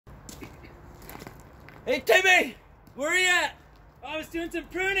Hey, Timmy! Where are you at? I was doing some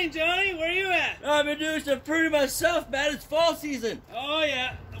pruning, Johnny. Where are you at? I've been doing some pruning myself, man. It's fall season. Oh,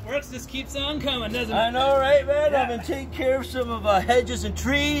 yeah. The work just keeps on coming, doesn't it? I know, right, man? Yeah. I've been taking care of some of hedges and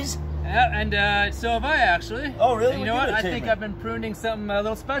trees. Yeah, and so have I, actually. Oh, really? And you know what? I think I've been pruning something a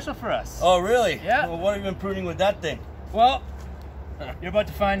little special for us. Oh, really? Yeah. Well, what have you been pruning with that thing? Well, you're about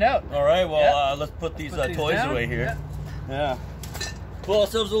to find out. All right, well, Yeah. let's put these, Let's put these toys down. away here. Yeah. Pull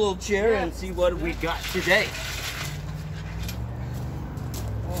ourselves a little chair Yeah. and see what we got today.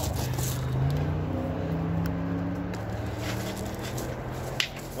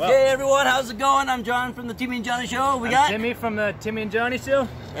 Well, Hey everyone, how's it going? I'm John from the Timmy and Johnny Show. I'm Timmy from the Timmy and Johnny Show.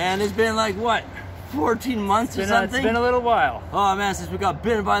 And it's been like, what, 14 months or something? It's been a little while. Oh man, since we got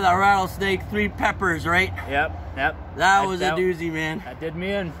bitten by that rattlesnake, 3 peppers, right? Yep. That was a doozy, man. That did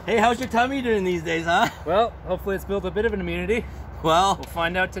me in. Hey, how's your tummy doing these days, huh? Well, hopefully it's built a bit of an immunity. Well, We'll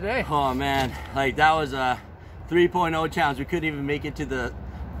find out today. oh man, like that was a 3.0 challenge. We couldn't even make it to the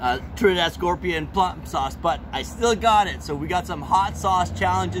Trinidad Scorpion plum sauce, but I still got it. So we got some hot sauce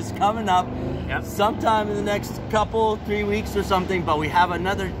challenges coming up Yep. sometime in the next couple, 3 weeks or something, but we have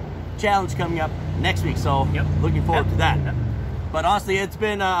another challenge coming up next week, so Yep. looking forward Yep. to that. Yep. But honestly, it's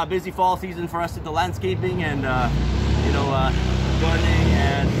been a busy fall season for us at the landscaping and gardening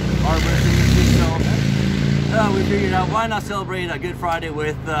and arborism. So we figured out why not celebrate a Good Friday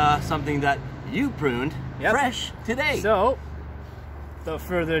with something that you pruned Yep. fresh today. So, without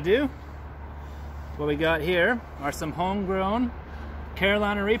further ado, what we got here are some homegrown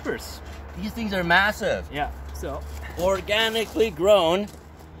Carolina Reapers. These things are massive. Yeah, so. Organically grown.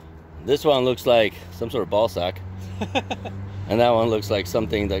 This one looks like some sort of ball sack. And that one looks like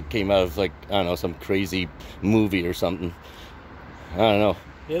something that came out of, like, I don't know, some crazy movie or something. I don't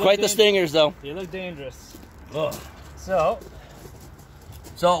know. Quite the stingers, though. They look dangerous. Ugh. So,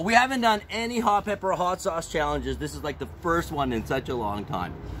 We haven't done any hot pepper or hot sauce challenges. This is like the first one in such a long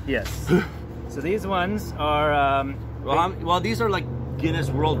time. yes. So these ones are, Well, these are like Guinness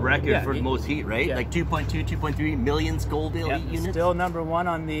World Record Yeah, for most heat, right? yeah. Like 2.2, 2.3 million Scoville yeah, heat units. still #1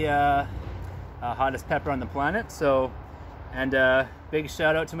 on the hottest pepper on the planet. So, and big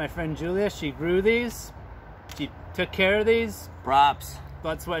shout out to my friend Julia. She grew these. She took care of these. Props.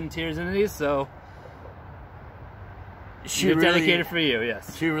 Blood, sweat, and tears into these. So, She they're really, dedicated for you.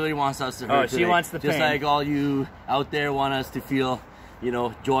 Yes. She really wants us to Oh, hurt she today. wants the Just pain. like all you out there want us to feel,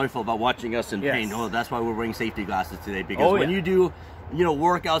 joyful about watching us in Yes. pain. Oh, that's why we're wearing safety glasses today. Because Oh, when yeah. you do,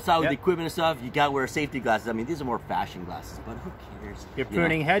 work outside with Yep. equipment and stuff, you got to wear safety glasses. I mean, these are more fashion glasses, but who cares? You're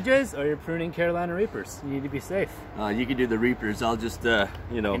pruning hedges or you're pruning Carolina Reapers. You need to be safe. You can do the Reapers. I'll just, You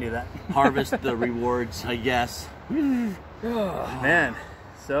can do that. harvest the rewards, I guess. Man,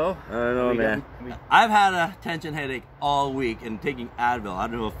 so I don't know, we got- man. I've had a tension headache all week and taking Advil. I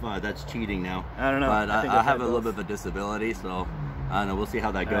don't know if that's cheating now. I don't know. But I think I I've have had a little both. bit of a disability, so I don't know. We'll see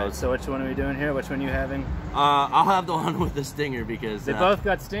how that All right, goes. so which one are we doing here? Which one are you having? I'll have the one with the stinger because They both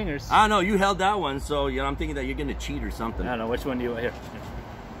got stingers. I don't know. You held that one, so I'm thinking that you're gonna cheat or something. I don't know. Which one do you want here?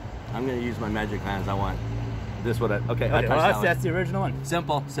 I'm gonna use my magic hands. I want this one. Okay, I Okay, touched well, that one. that's the original one.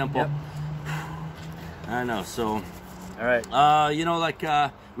 Simple. Yep. I know. So. All right.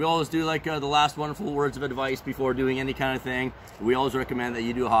 We always do the last wonderful words of advice before doing any kind of thing. We always recommend that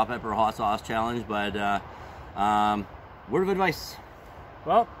you do a hot pepper or hot sauce challenge, but word of advice.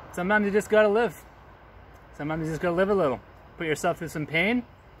 Well, sometimes you just gotta live. Sometimes you just gotta live a little. Put yourself through some pain.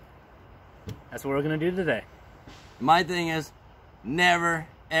 That's what we're gonna do today. My thing is never,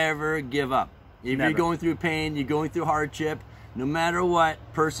 ever give up. If Never. you're going through pain, you're going through hardship, no matter what,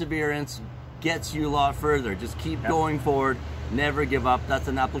 perseverance gets you a lot further. Just keep going forward. Never give up. That's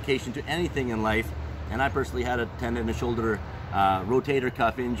an application to anything in life. And I personally had a tendon and shoulder rotator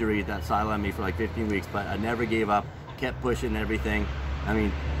cuff injury that sidelined me for like 15 weeks, but I never gave up, kept pushing everything. I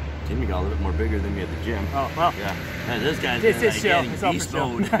mean, Jimmy got a little bit more bigger than me at the gym. Oh, well. Yeah. Man, this guy's This been, is show. getting It's all beast for show.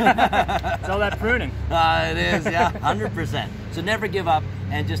 mode. It's all that pruning. It is, yeah, 100%. So never give up,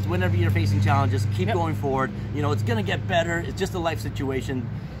 and just whenever you're facing challenges, keep going forward. It's gonna get better. It's just a life situation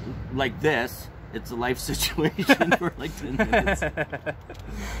like this. It's a life situation for like 10 minutes.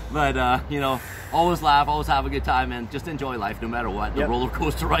 But, always laugh, always have a good time, and just enjoy life no matter what. The roller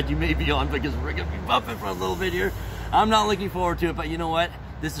coaster ride you may be on, because we're gonna be bumping for a little bit here. I'm not looking forward to it, but you know what?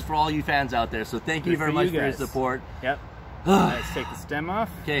 This is for all you fans out there, so thank you very much for your support. Yep. Let's take the stem off.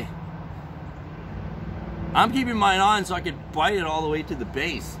 Okay. I'm keeping mine on so I could bite it all the way to the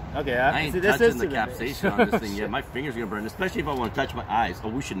base. Okay, I ain't touching the base. capsation on this thing yet. My finger's gonna burn, especially if I want to touch my eyes. Oh,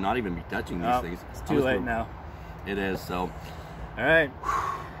 we should not even be touching these things. It's too late now. It is, so. All right.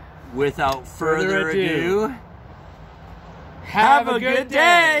 Without further ado, have a good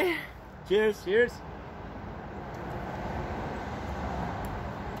day. Cheers. Cheers.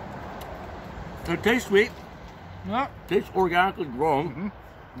 It tastes sweet. Yeah. Tastes organically grown.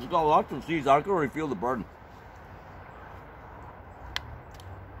 It's got lots of seeds. I can already feel the burn.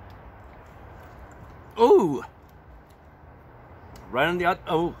 Ooh. Right on the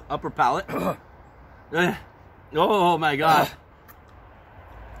upper palate. Oh my god.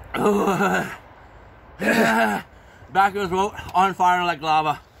 Back of the throat, on fire like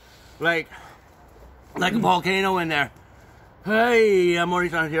lava. Like a volcano in there. Hey, I'm already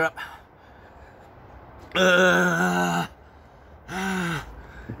starting to tear up.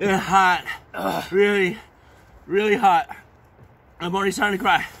 It's hot. Really, really hot. I'm already starting to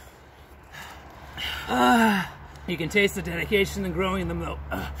cry. You can taste the dedication in growing them, though.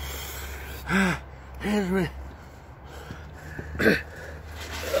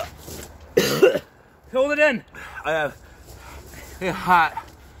 Hold it in. I have. It's hot.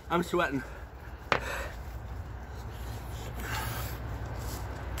 I'm sweating.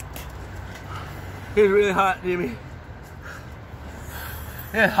 It's really hot, Jimmy.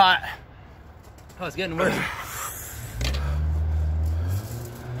 It's hot. Oh, it's getting worse.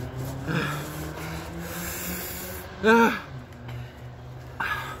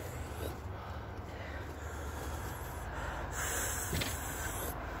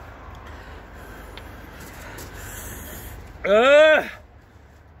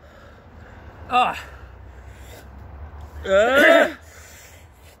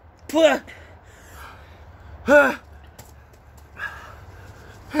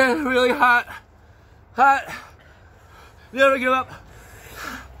 It's really hot. Hot. Never give up.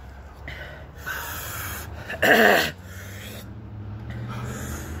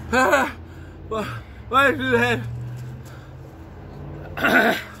 Right through the head.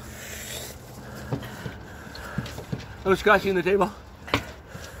 I'm scratching the table.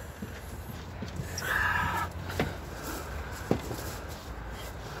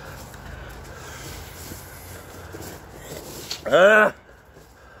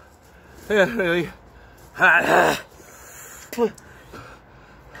 Yeah, really hot.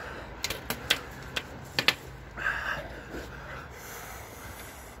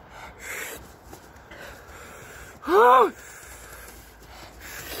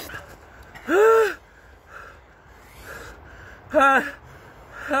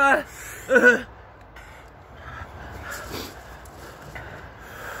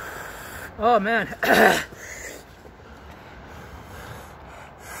 Oh man.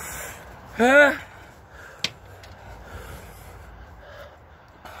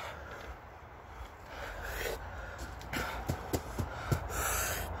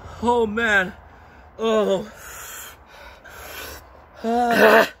 Oh man. Oh.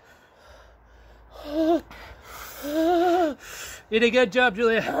 You did a good job,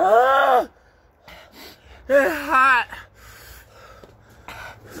 Julia. It's hot.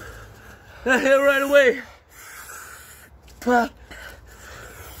 That hit right away.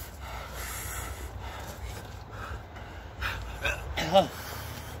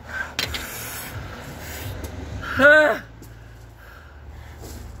 Yeah.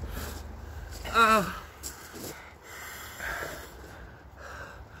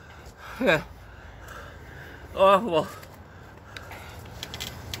 Awful.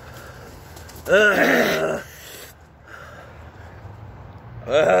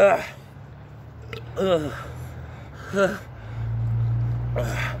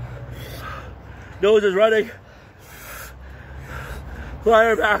 Nose is running.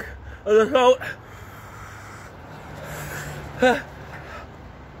 Fire back of the throat.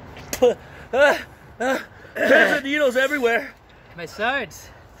 Pins and needles everywhere. My sides.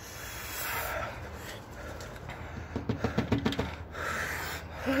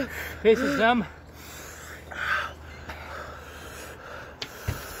 Face is numb.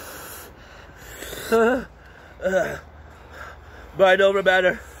 Mind over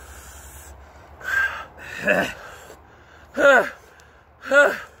matter.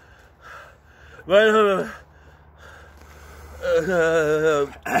 Mind over.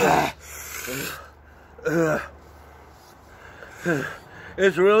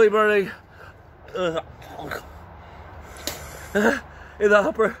 It's really burning in the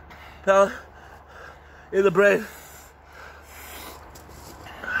upper palate, in the brain.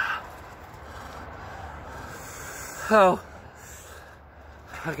 Oh,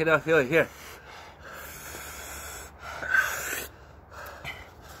 I can now feel it here.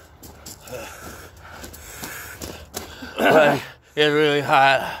 It's really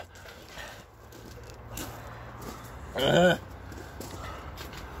hot. I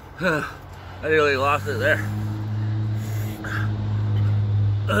nearly lost it there.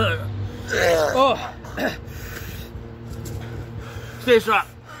 Oh, Stay strong.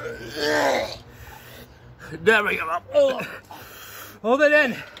 Never give up. Oh. Hold it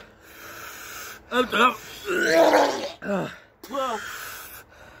in. Up. Well,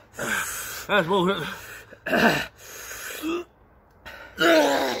 that's moving.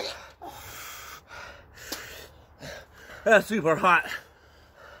 That's super hot.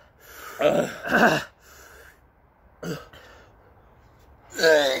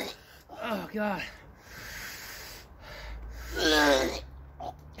 Oh God.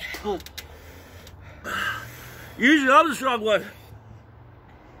 Usually I'm the strong one.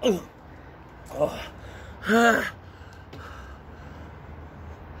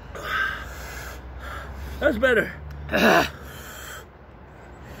 That's better.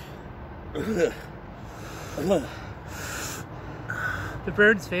 The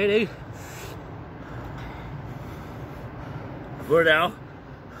bird's fading. For now.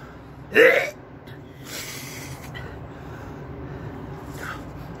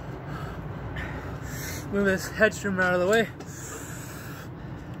 Move this hedge trimmer out of the way.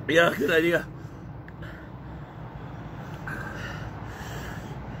 Yeah, good idea.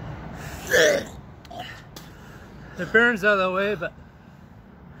 The burn's out of the way, but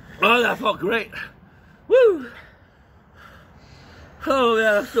Oh, that felt great. Woo! Oh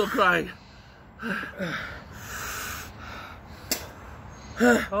man, I'm still crying.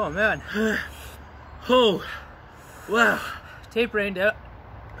 oh man, Oh, wow. tape rained out.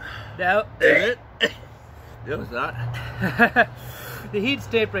 Out. Is it? No, it's not. The heat's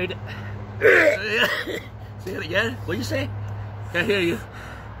tape rained. Say it again. What'd you say? Can't hear you.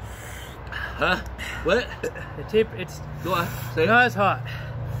 Huh? What? The tape, it's Go on. Say it. not as hot.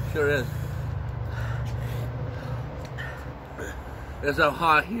 Sure is. It's so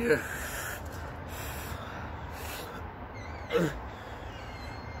hot here.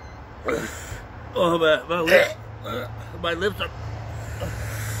 Oh man,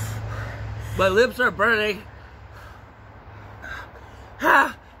 my lips are burning.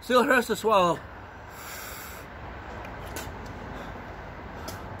 Ha! Still hurts to swallow.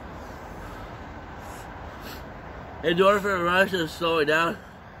 Endorphin rush is slowing down,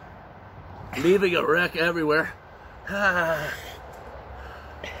 leaving a wreck everywhere.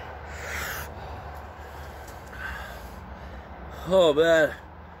 Oh man.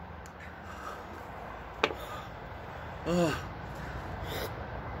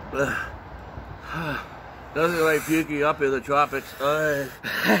 Nothing like puking up in the tropics.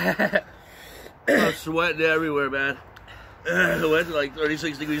 I'm sweating everywhere, man. It went to like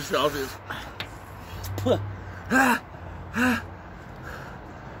 36 degrees Celsius.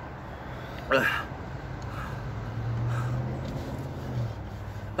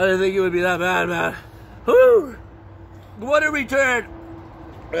 I didn't think it would be that bad, man. Whew! What a return!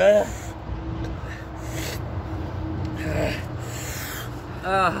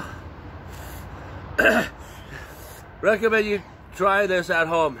 Recommend you try this at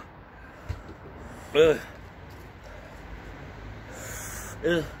home. Is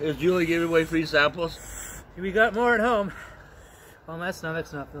Julie giving away free samples? We got more at home. Oh, my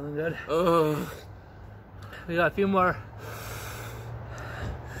stomach's not feeling good. We got a few more.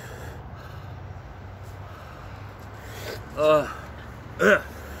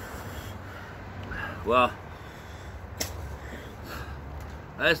 Well,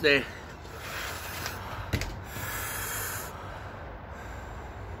 nice day.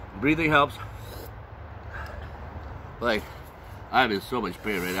 Breathing helps. Like, I'm in so much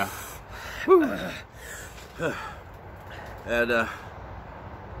pain right now. Whew. And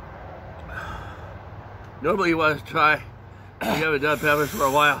normally you want to try, you haven't done peppers for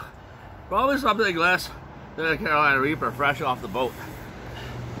a while, probably something less than a Carolina Reaper fresh off the boat.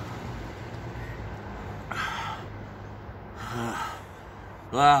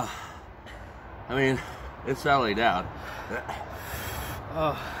 Wow, I mean, it's settling down.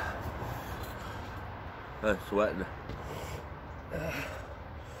 Oh. I'm sweating.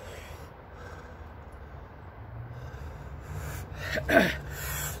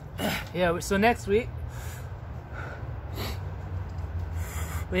 Yeah, so next week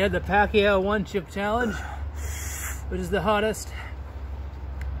we had the Pacquiao One Chip Challenge, which is the hottest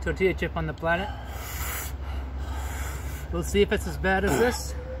tortilla chip on the planet. We'll see if it's as bad as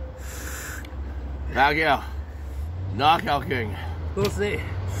this. Pacquiao, knockout king. We'll see.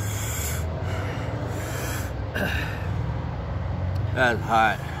 That's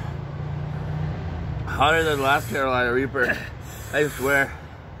hot. Hotter than last Carolina Reaper, I swear.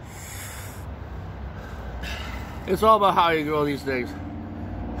 It's all about how you grow these things.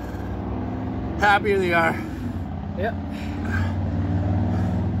 Happier they are, Yep.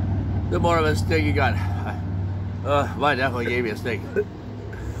 the more of a sting you got. Mine definitely gave me a sting.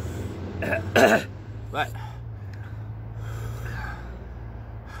 But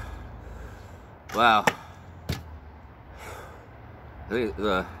wow, I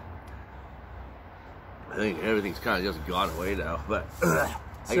think everything's kind of just gone away now. But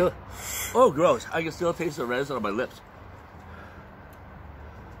oh, gross! I can still taste the resin on my lips.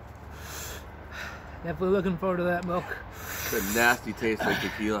 Definitely looking forward to that milk. It's a nasty taste like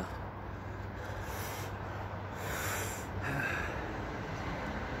tequila.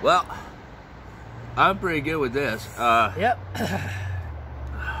 Well, I'm pretty good with this. Yep.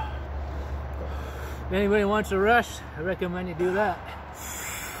 If anybody wants to rush, I recommend you do that.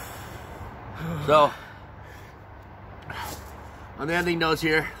 So, on the ending notes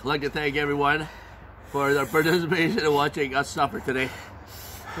here, I'd like to thank everyone for their participation in watching us suffer today.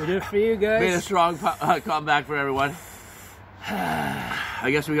 We do it for you guys. Made a strong comeback for everyone. I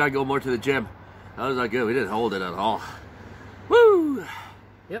guess we gotta go more to the gym. That was not good. We didn't hold it at all. Woo!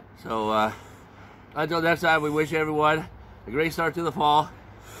 Yep. So, until next time, we wish everyone a great start to the fall.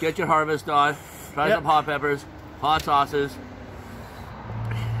 Get your harvest on. Try some hot peppers, hot sauces.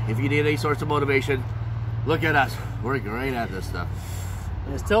 If you need any sorts of motivation, look at us. We're great at this stuff.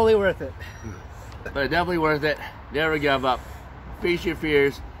 It's totally worth it. But definitely worth it. Never give up. Face your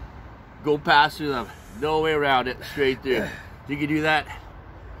fears. Go past through them. No way around it. Straight through. If you can do that,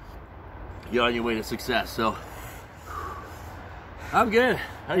 you're on your way to success. So, I'm good.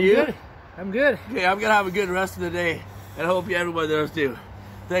 How are you? Good. I'm good. Okay, I'm gonna have a good rest of the day, and I hope everyone does too.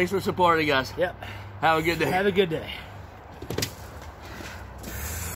 Thanks for supporting us. Yep. Have a good day. Have a good day.